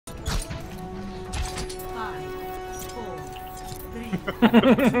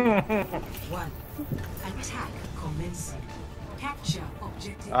One. Attack commencing. Capture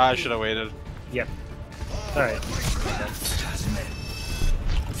objective. I should have waited. Yep. Alright.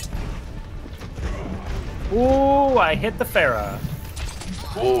 Ooh, I hit the Pharah.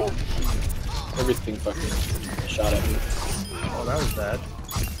 Ooh. Everything fucking shot at me. Oh, that was bad.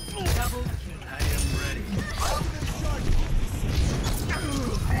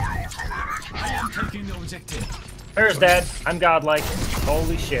 Pharah's dead. I'm godlike.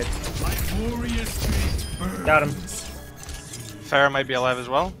 Holy shit. Got him. Farah might be alive as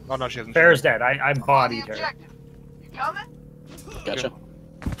well. Oh no, she hasn't. Pharah's dead. I bodied her. You coming? Gotcha.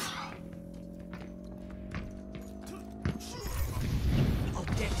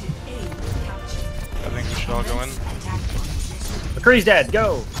 Objective A captured. I think we should all go in. McCree's dead.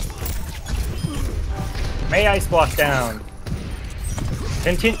 Go. May ice block down.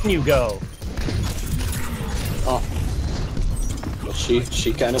 Continue. Go. Oh. Well,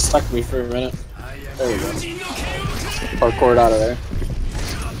 she kind of stuck me for a minute. There we go. Parkoured out of there.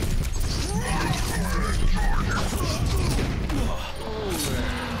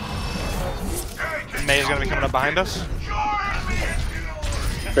 May is gonna be coming up behind us.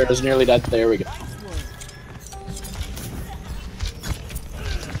 Farrah's nearly dead. There we go.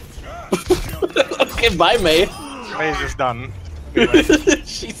 Okay, bye, May. May's just done.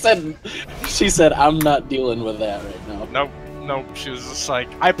 she said, I'm not dealing with that right now. Nope. She was just like,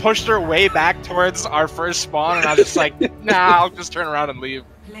 I pushed her way back towards our first spawn, and I was just like, nah, I'll just turn around and leave.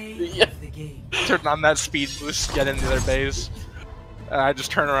 Yeah. Turn on that speed boost, get into their base. I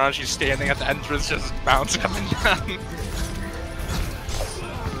just turn around, she's standing at the entrance, just bouncing up and down.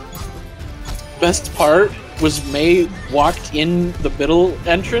 Best part was May walked in the middle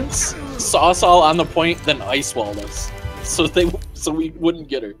entrance, saw us all on the point, then ice walled us, so we wouldn't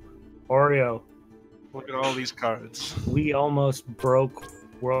get her. Oreo. Look at all these cards. We almost broke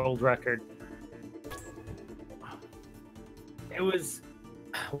world record. It was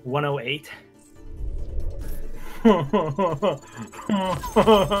 108.